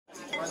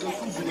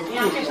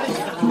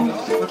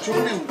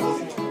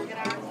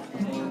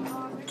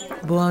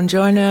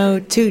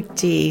Buongiorno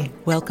tutti.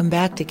 Welcome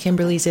back to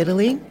Kimberly's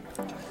Italy.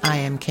 I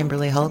am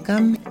Kimberly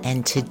Holcomb,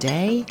 and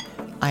today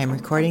I am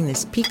recording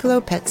this Piccolo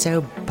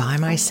Pezzo by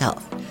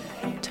myself.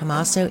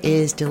 Tommaso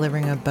is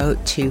delivering a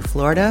boat to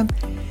Florida,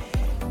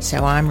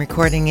 so I'm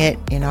recording it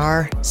in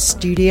our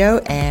studio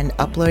and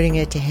uploading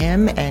it to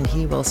him, and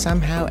he will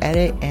somehow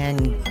edit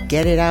and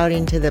get it out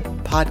into the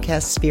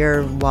podcast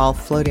sphere while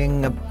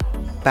floating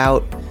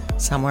about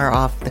somewhere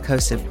off the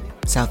coast of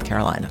South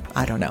Carolina.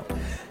 I don't know.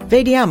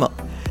 Vediamo.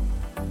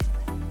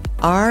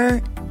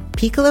 Our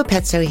Piccolo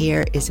Pezzo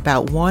here is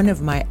about one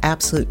of my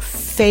absolute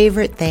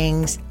favorite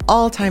things,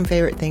 all-time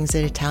favorite things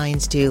that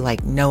Italians do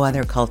like no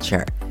other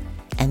culture,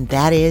 and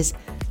that is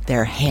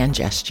their hand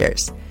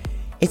gestures.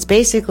 It's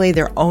basically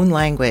their own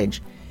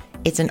language.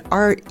 It's an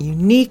art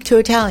unique to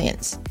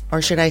Italians,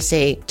 or should I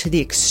say to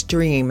the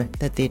extreme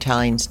that the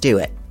Italians do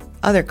it.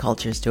 Other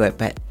cultures do it,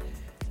 but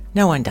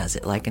no one does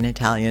it like an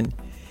Italian.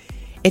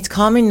 It's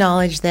common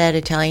knowledge that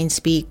Italians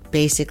speak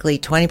basically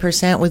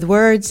 20% with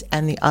words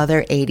and the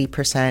other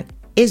 80%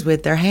 is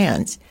with their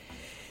hands.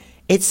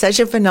 It's such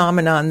a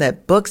phenomenon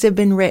that books have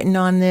been written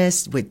on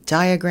this with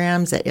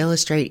diagrams that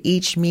illustrate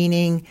each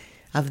meaning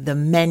of the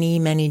many,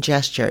 many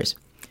gestures.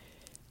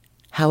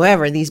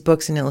 However, these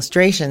books and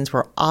illustrations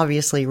were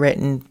obviously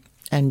written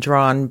and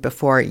drawn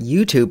before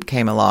YouTube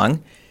came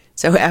along.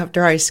 So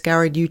after I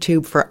scoured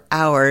YouTube for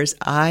hours,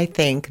 I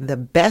think the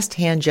best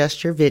hand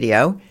gesture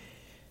video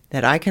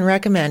that I can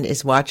recommend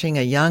is watching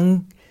a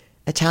young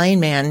Italian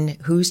man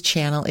whose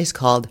channel is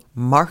called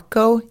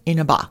Marco in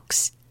a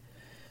Box.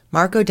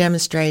 Marco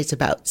demonstrates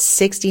about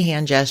 60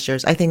 hand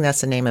gestures. I think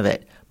that's the name of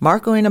it.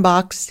 Marco in a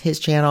Box, his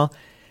channel,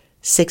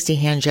 60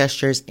 hand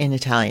gestures in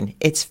Italian.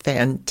 It's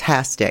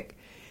fantastic.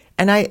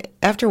 And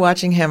after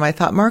watching him, I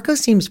thought Marco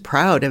seems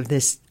proud of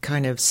this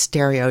kind of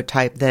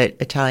stereotype that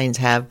Italians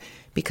have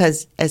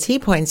because, as he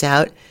points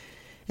out,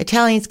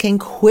 Italians can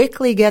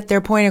quickly get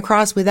their point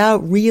across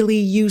without really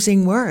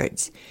using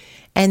words.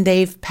 And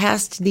they've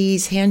passed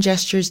these hand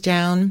gestures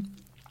down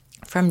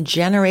from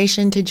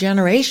generation to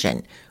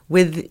generation,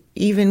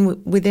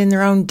 even within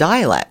their own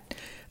dialect.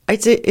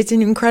 It's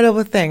an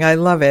incredible thing. I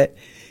love it.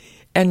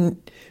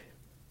 And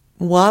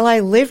while I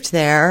lived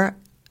there,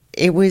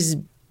 it was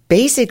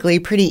basically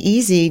pretty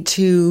easy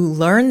to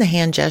learn the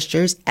hand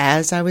gestures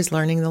as I was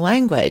learning the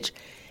language.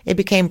 It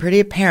became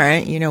pretty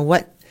apparent,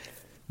 what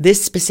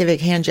this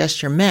specific hand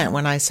gesture meant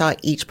when I saw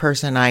each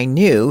person I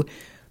knew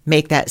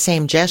make that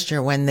same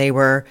gesture when they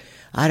were,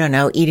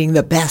 eating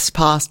the best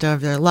pasta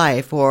of their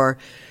life, or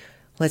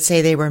let's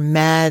say they were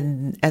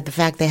mad at the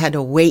fact they had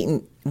to wait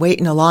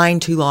in a line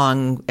too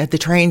long at the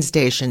train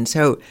station.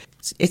 So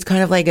it's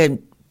kind of like a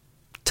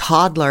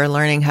toddler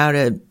learning how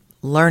to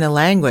learn a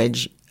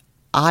language.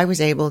 I was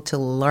able to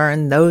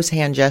learn those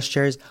hand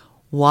gestures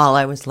while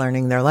I was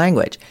learning their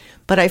language.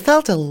 But I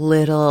felt a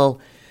little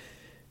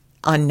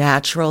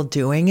unnatural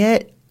doing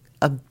it,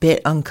 a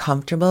bit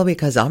uncomfortable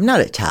because I'm not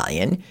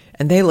Italian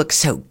and they look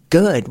so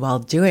good while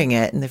doing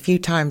it. And the few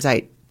times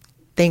I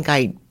think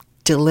I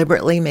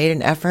deliberately made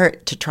an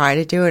effort to try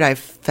to do it, I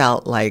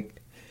felt like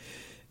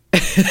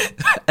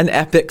an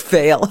epic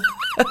fail.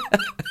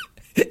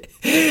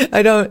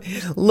 I don't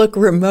look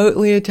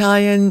remotely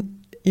Italian,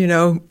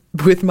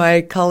 with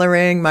my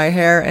coloring, my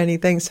hair,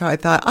 anything. So I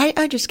thought,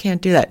 I just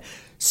can't do that.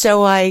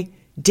 So I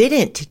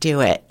didn't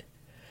do it.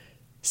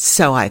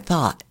 So I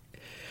thought.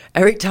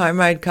 Every time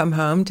I'd come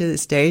home to the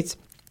States,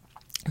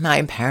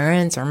 my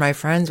parents or my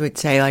friends would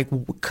say, like,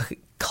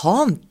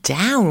 calm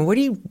down. What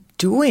are you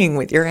doing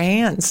with your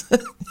hands?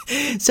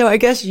 So I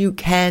guess you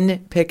can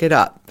pick it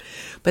up.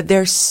 But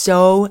there's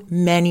so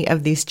many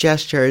of these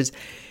gestures.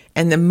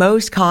 And the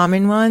most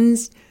common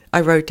ones,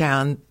 I wrote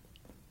down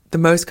the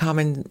most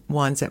common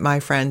ones that my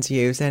friends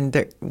use.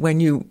 And when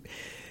you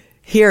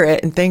hear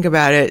it and think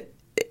about it,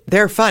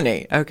 they're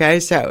funny. Okay.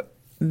 So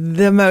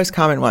the most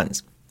common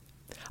ones.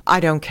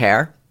 I don't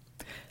care.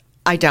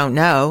 I don't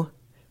know.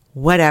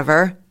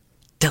 Whatever.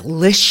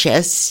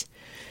 Delicious.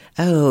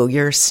 Oh,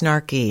 you're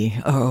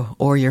snarky. Oh,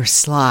 or you're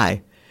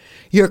sly.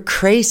 You're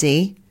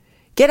crazy.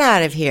 Get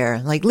out of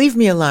here. Like, leave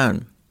me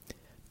alone.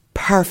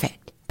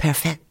 Perfect.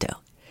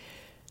 Perfecto.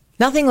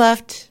 Nothing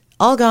left.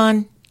 All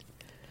gone.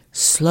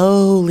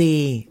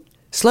 Slowly.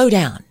 Slow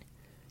down.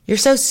 You're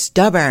so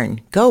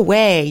stubborn. Go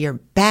away. You're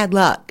bad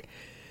luck.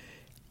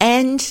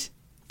 And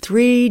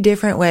 3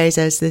 different ways,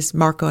 as this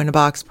Marco in a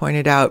Box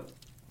pointed out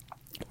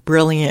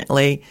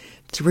brilliantly,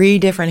 3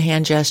 different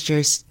hand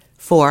gestures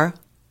for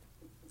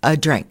a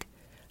drink.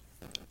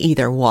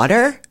 Either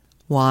water,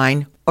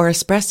 wine, or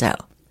espresso.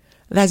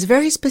 That's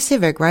very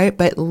specific, right?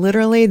 But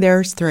literally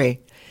there's 3.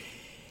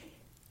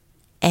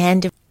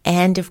 And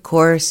of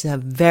course, a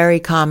very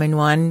common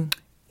one,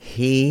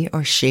 he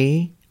or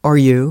she or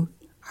you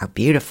are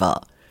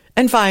beautiful.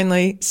 And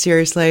finally,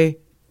 seriously,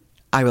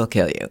 I will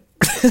kill you.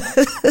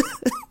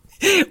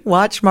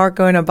 Watch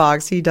Marco in a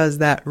Box. He does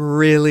that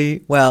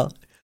really well.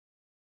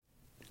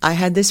 I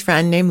had this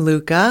friend named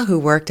Luca who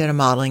worked at a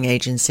modeling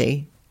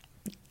agency.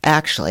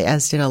 actually,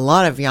 as did a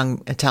lot of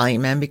young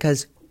Italian men,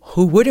 because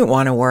who wouldn't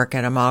want to work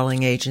at a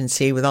modeling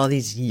agency with all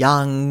these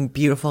young,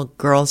 beautiful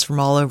girls from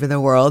all over the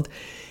world?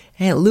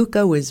 And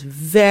Luca was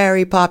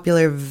very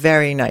popular,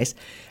 very nice,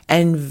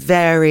 and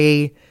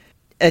very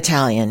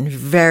Italian,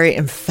 very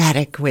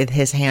emphatic with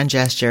his hand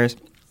gestures.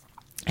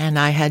 And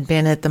I had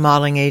been at the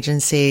modeling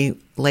agency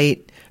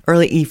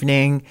early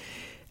evening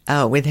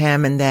with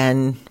him, and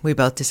then we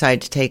both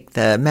decided to take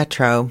the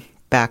metro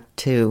back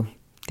to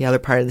the other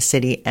part of the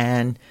city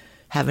and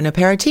have an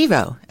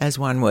aperitivo, as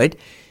one would.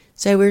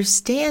 So we're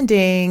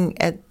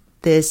standing at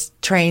this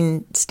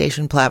train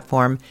station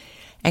platform,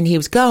 and he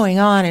was going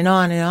on and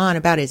on and on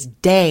about his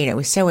day, and it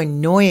was so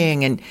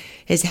annoying, and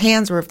his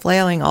hands were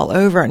flailing all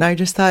over, and I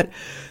just thought,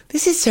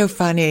 this is so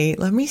funny.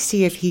 Let me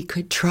see if he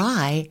could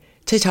try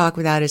to talk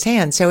without his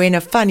hands. So in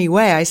a funny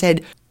way, I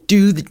said,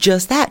 do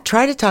just that.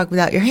 Try to talk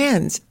without your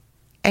hands.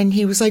 And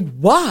he was like,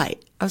 why?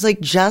 I was like,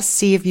 just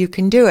see if you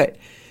can do it.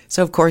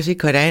 So of course he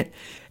couldn't.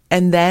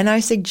 And then I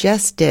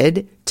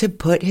suggested to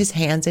put his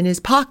hands in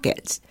his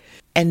pockets.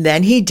 And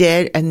then he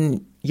did.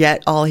 And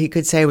yet all he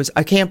could say was,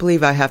 I can't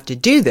believe I have to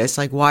do this.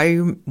 Like, why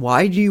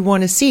do you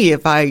want to see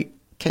if I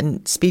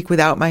can speak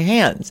without my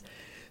hands?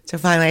 So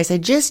finally I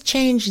said, just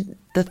change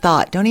the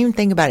thought. Don't even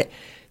think about it.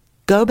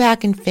 Go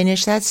back and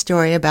finish that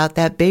story about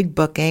that big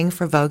booking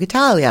for Vogue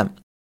Italia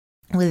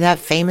with that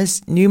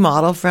famous new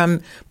model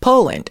from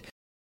Poland.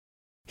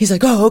 He's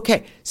like, oh,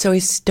 okay. So he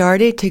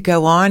started to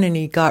go on, and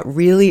he got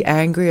really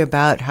angry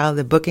about how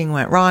the booking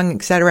went wrong,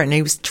 etc. And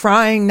he was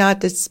trying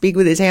not to speak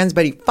with his hands,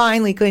 but he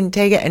finally couldn't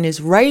take it. And his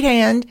right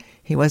hand,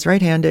 he was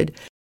right-handed,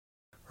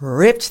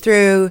 ripped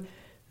through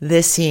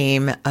the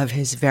seam of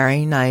his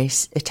very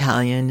nice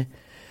Italian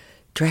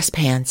dress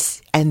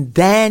pants. And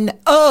then,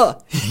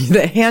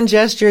 the hand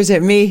gestures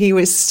at me, he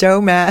was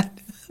so mad.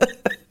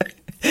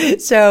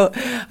 So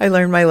I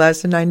learned my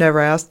lesson. I never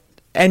asked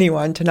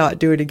anyone to not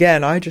do it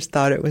again. I just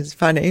thought it was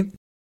funny.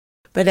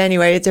 But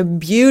anyway, it's a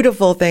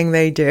beautiful thing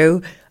they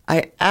do.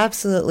 I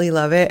absolutely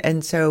love it.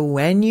 And so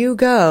when you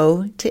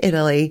go to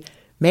Italy,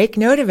 make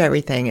note of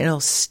everything. It'll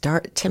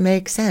start to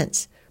make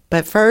sense.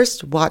 But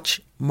first, watch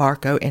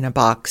Marco in a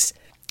Box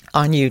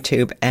on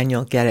YouTube and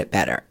you'll get it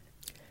better.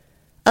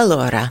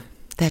 Allora,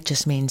 that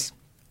just means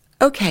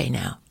okay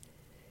now.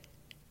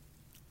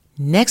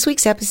 Next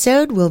week's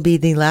episode will be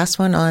the last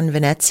one on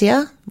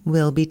Venezia.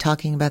 We'll be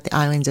talking about the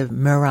islands of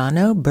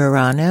Murano,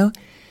 Burano,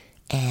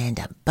 and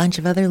a bunch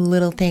of other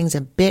little things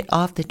a bit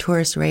off the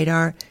tourist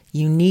radar,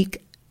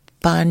 unique,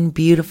 fun,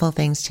 beautiful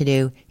things to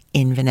do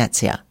in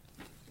Venezia.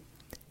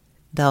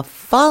 The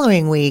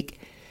following week,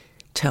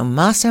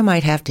 Tommaso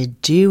might have to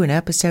do an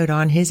episode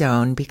on his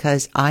own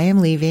because I am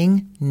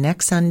leaving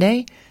next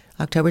Sunday,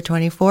 October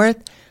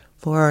 24th,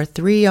 for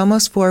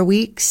almost 4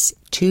 weeks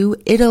to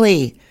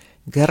Italy.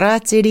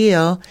 Grazie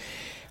Dio.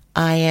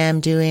 I am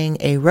doing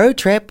a road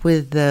trip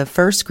with the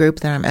first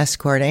group that I'm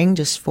escorting,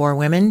 just 4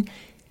 women.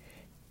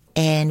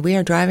 And we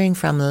are driving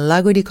from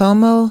Lago di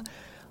Como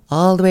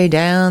all the way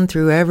down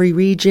through every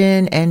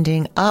region,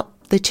 ending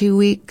up the 2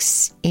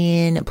 weeks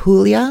in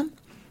Puglia.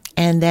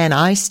 And then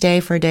I stay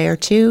for a day or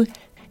two.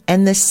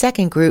 And the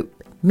second group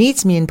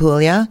meets me in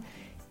Puglia.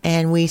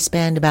 And we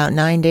spend about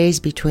 9 days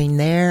between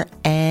there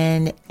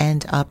and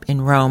end up in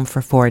Rome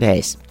for 4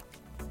 days.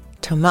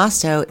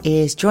 Tommaso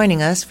is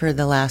joining us for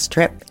the last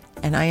trip,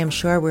 and I am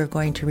sure we're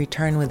going to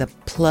return with a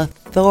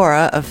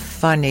plethora of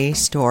funny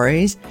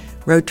stories.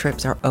 Road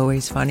trips are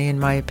always funny, in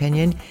my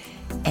opinion,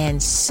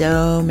 and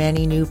so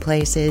many new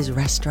places,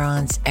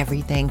 restaurants,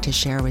 everything to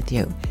share with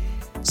you.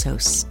 So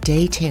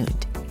stay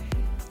tuned.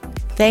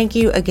 Thank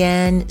you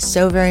again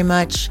so very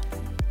much.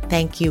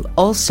 Thank you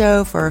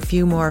also for a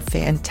few more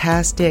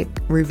fantastic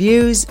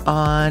reviews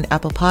on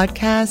Apple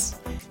Podcasts.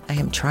 I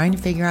am trying to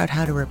figure out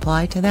how to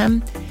reply to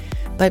them.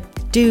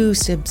 But do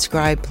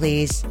subscribe,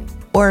 please,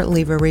 or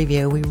leave a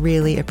review. We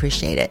really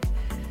appreciate it.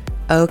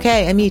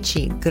 Ok,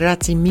 amici,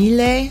 grazie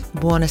mille,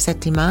 buona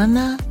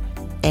settimana,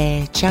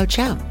 e ciao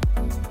ciao.